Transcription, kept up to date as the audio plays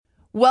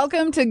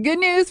Welcome to Good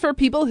News for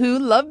People Who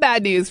Love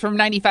Bad News from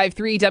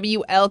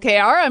 95.3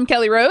 WLKR. I'm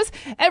Kelly Rose.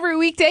 Every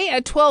weekday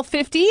at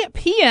 12:50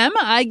 p.m.,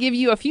 I give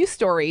you a few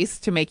stories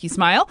to make you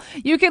smile.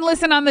 You can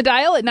listen on the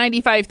dial at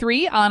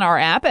 95.3, on our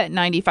app at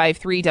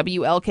 95.3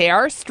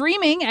 WLKR,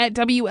 streaming at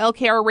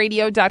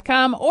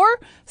WLKRradio.com, or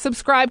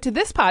subscribe to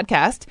this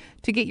podcast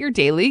to get your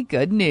daily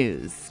good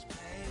news.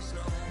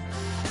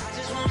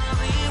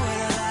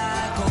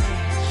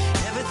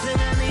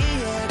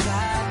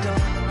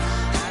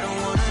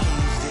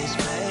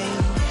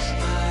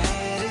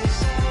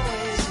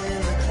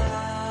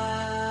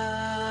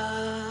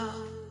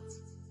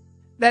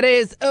 That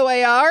is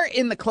OAR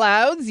in the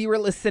Clouds. You were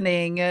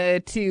listening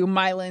to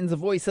Mylan's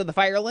Voice of the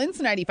Firelands,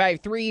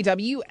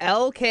 95.3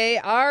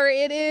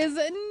 WLKR. It is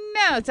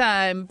now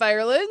time,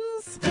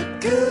 Firelands.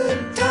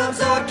 Good times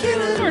are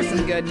killing for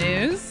some good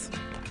news.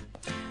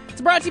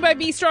 It's brought to you by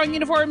Be Strong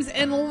Uniforms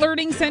and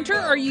Learning Center.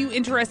 Are you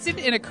interested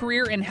in a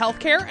career in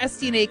healthcare?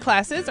 SDNA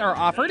classes are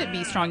offered at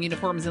Be Strong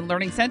Uniforms and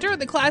Learning Center.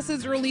 The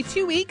classes are only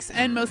 2 weeks,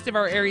 and most of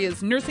our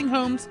area's nursing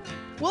homes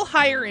will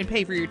hire and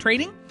pay for your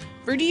training.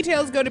 For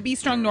details, go to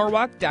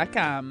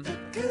BeStrongNorwalk.com.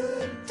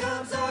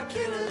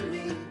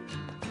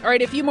 All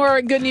right, a few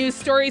more good news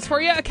stories for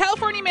you. A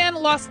California man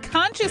lost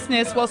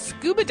consciousness while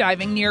scuba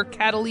diving near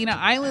Catalina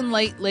Island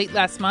late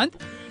last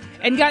month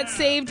and got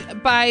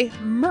saved by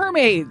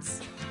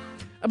mermaids.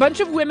 A bunch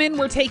of women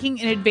were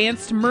taking an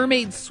advanced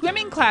mermaid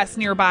swimming class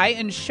nearby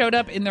and showed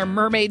up in their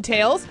mermaid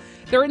tails.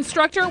 Their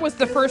instructor was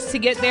the first to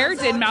get there,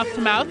 did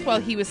mouth-to-mouth while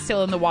he was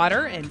still in the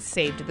water, and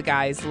saved the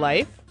guy's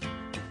life.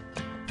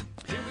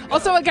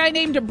 Also, a guy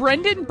named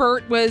Brendan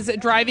Burt was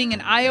driving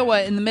in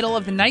Iowa in the middle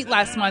of the night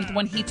last month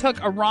when he took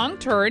a wrong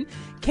turn,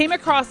 came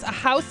across a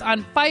house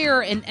on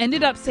fire, and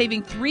ended up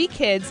saving 3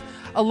 kids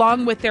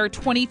along with their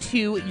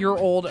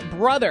 22-year-old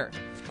brother.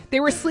 They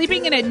were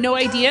sleeping and had no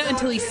idea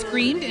until he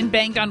screamed and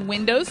banged on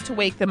windows to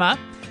wake them up.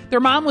 Their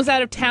mom was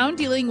out of town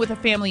dealing with a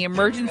family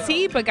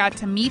emergency, but got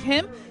to meet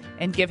him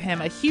and give him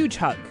a huge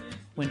hug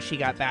when she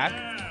got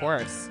back, of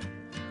course.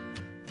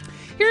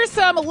 Here's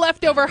some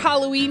leftover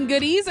Halloween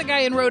goodies. A guy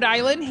in Rhode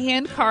Island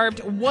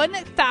hand-carved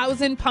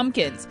 1,000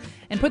 pumpkins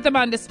and put them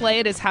on display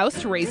at his house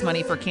to raise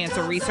money for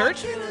cancer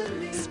research.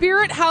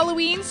 Spirit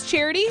Halloween's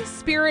charity,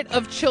 Spirit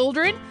of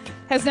Children,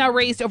 has now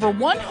raised over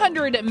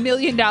 $100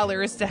 million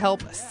to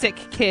help sick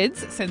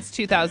kids since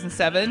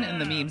 2007,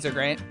 and the memes are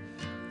great.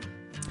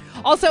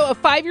 Also, a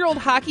 5-year-old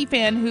hockey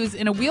fan who's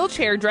in a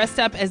wheelchair dressed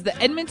up as the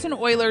Edmonton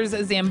Oilers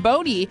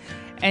Zamboni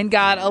and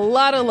got a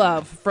lot of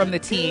love from the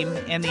team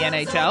and the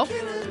NHL.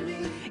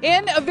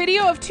 And a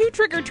video of 2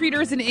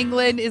 trick-or-treaters in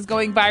England is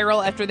going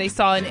viral after they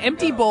saw an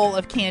empty bowl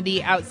of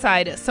candy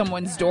outside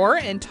someone's door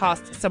and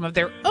tossed some of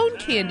their own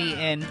candy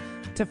in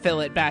to fill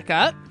it back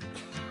up.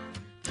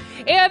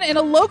 And in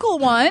a local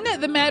one,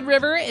 the Mad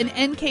River and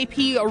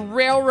NKP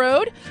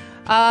Railroad,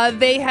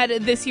 they had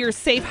this year's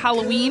Safe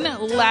Halloween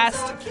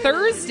last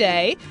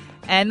Thursday,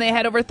 and they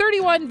had over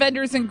 31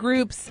 vendors and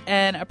groups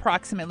and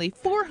approximately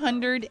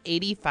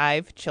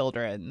 485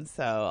 children.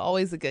 So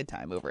always a good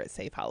time over at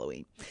Safe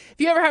Halloween. If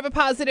you ever have a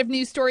positive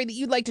news story that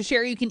you'd like to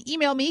share, you can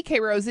email me,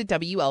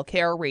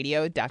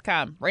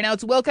 krose@wlkrradio.com. Right now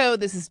it's Wilco.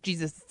 This is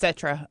Jesus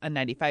Etc. on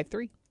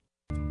 95.3.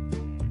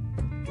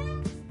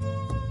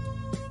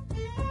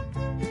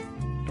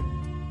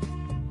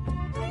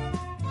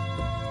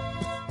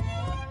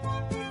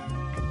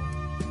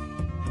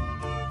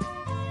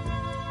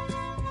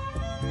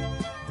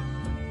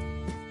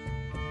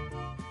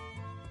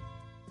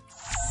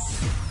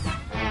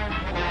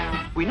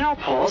 We now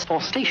pause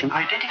for station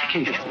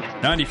identification.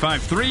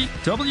 95.3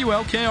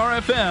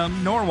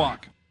 WLKR-FM,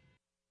 Norwalk.